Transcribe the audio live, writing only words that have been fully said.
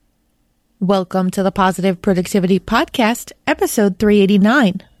Welcome to the Positive Productivity Podcast, episode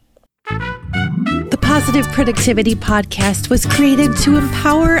 389. The Positive Productivity Podcast was created to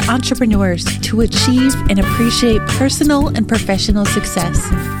empower entrepreneurs to achieve and appreciate personal and professional success.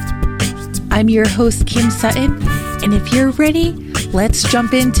 I'm your host, Kim Sutton, and if you're ready, let's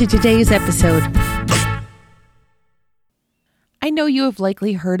jump into today's episode. I know you have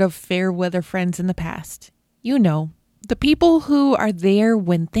likely heard of fair weather friends in the past. You know, the people who are there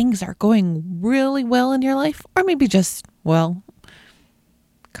when things are going really well in your life, or maybe just, well,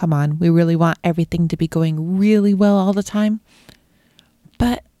 come on, we really want everything to be going really well all the time.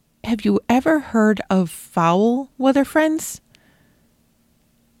 But have you ever heard of foul weather friends?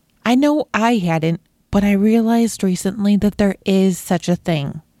 I know I hadn't, but I realized recently that there is such a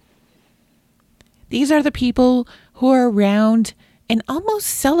thing. These are the people who are around and almost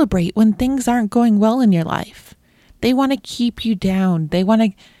celebrate when things aren't going well in your life. They want to keep you down. They want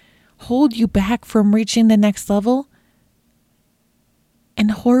to hold you back from reaching the next level. And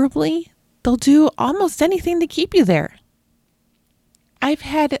horribly, they'll do almost anything to keep you there. I've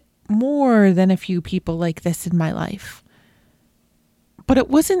had more than a few people like this in my life. But it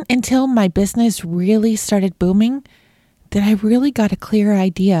wasn't until my business really started booming that I really got a clear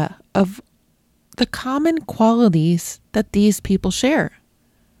idea of the common qualities that these people share.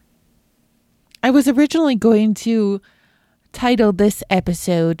 I was originally going to title this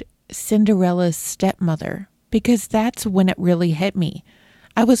episode Cinderella's Stepmother because that's when it really hit me.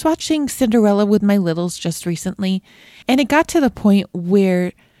 I was watching Cinderella with my littles just recently, and it got to the point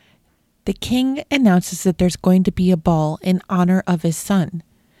where the king announces that there's going to be a ball in honor of his son.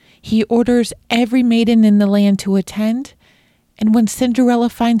 He orders every maiden in the land to attend, and when Cinderella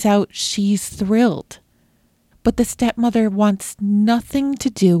finds out, she's thrilled. But the stepmother wants nothing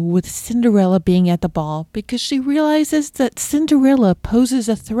to do with Cinderella being at the ball because she realizes that Cinderella poses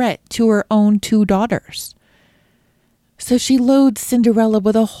a threat to her own two daughters. So she loads Cinderella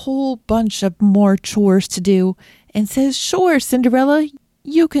with a whole bunch of more chores to do and says, "Sure, Cinderella,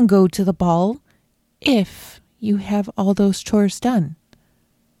 you can go to the ball if you have all those chores done."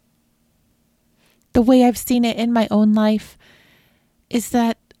 The way I've seen it in my own life is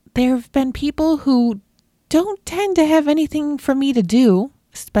that there have been people who don't tend to have anything for me to do,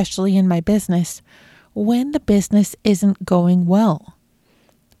 especially in my business, when the business isn't going well.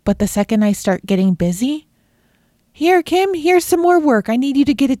 But the second I start getting busy, "Here, Kim, here's some more work. I need you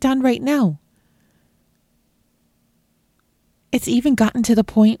to get it done right now." It's even gotten to the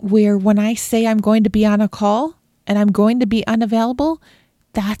point where when I say I'm going to be on a call and I'm going to be unavailable,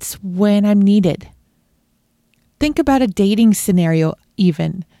 that's when I'm needed. Think about a dating scenario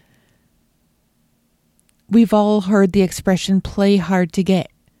even. We've all heard the expression play hard to get.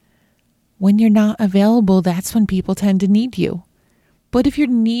 When you're not available, that's when people tend to need you. But if you're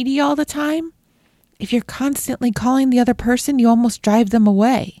needy all the time, if you're constantly calling the other person, you almost drive them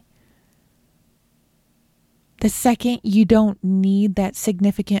away. The second you don't need that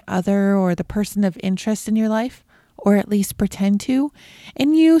significant other or the person of interest in your life, or at least pretend to,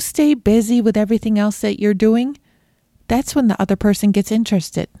 and you stay busy with everything else that you're doing, that's when the other person gets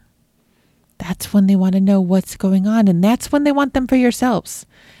interested. That's when they want to know what's going on, and that's when they want them for yourselves.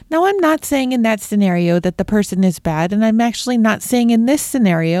 Now, I'm not saying in that scenario that the person is bad, and I'm actually not saying in this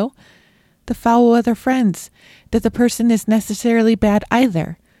scenario, the foul weather friends, that the person is necessarily bad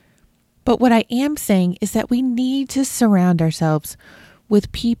either. But what I am saying is that we need to surround ourselves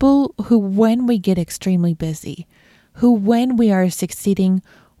with people who, when we get extremely busy, who, when we are succeeding,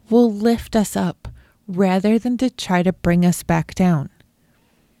 will lift us up rather than to try to bring us back down.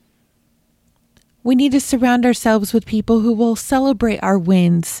 We need to surround ourselves with people who will celebrate our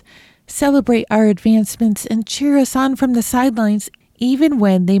wins, celebrate our advancements, and cheer us on from the sidelines, even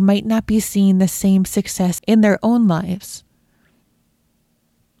when they might not be seeing the same success in their own lives.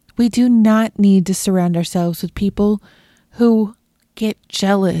 We do not need to surround ourselves with people who get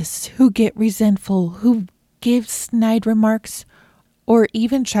jealous, who get resentful, who give snide remarks, or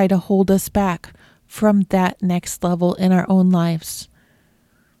even try to hold us back from that next level in our own lives.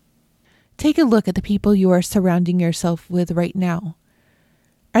 Take a look at the people you are surrounding yourself with right now.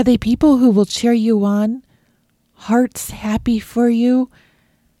 Are they people who will cheer you on, hearts happy for you,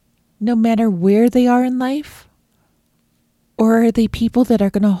 no matter where they are in life? Or are they people that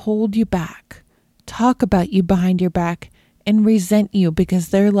are going to hold you back, talk about you behind your back, and resent you because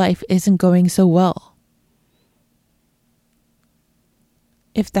their life isn't going so well?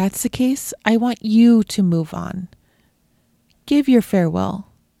 If that's the case, I want you to move on. Give your farewell.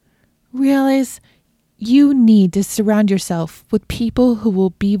 Realize you need to surround yourself with people who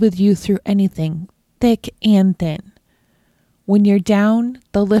will be with you through anything, thick and thin. When you're down,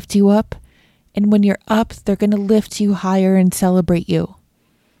 they'll lift you up. And when you're up, they're going to lift you higher and celebrate you.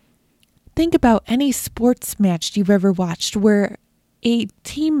 Think about any sports match you've ever watched where a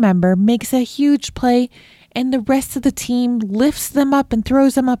team member makes a huge play and the rest of the team lifts them up and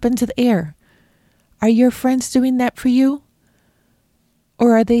throws them up into the air. Are your friends doing that for you?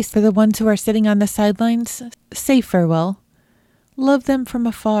 Or are they for the ones who are sitting on the sidelines? Say farewell. Love them from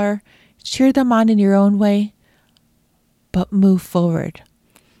afar. Cheer them on in your own way. But move forward.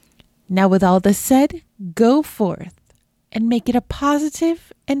 Now, with all this said, go forth and make it a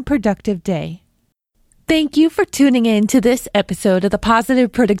positive and productive day. Thank you for tuning in to this episode of the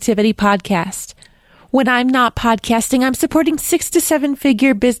Positive Productivity Podcast. When I'm not podcasting, I'm supporting 6 to 7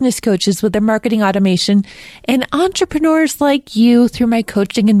 figure business coaches with their marketing automation and entrepreneurs like you through my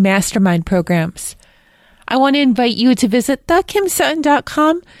coaching and mastermind programs. I want to invite you to visit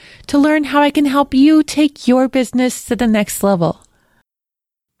thekimsutton.com to learn how I can help you take your business to the next level.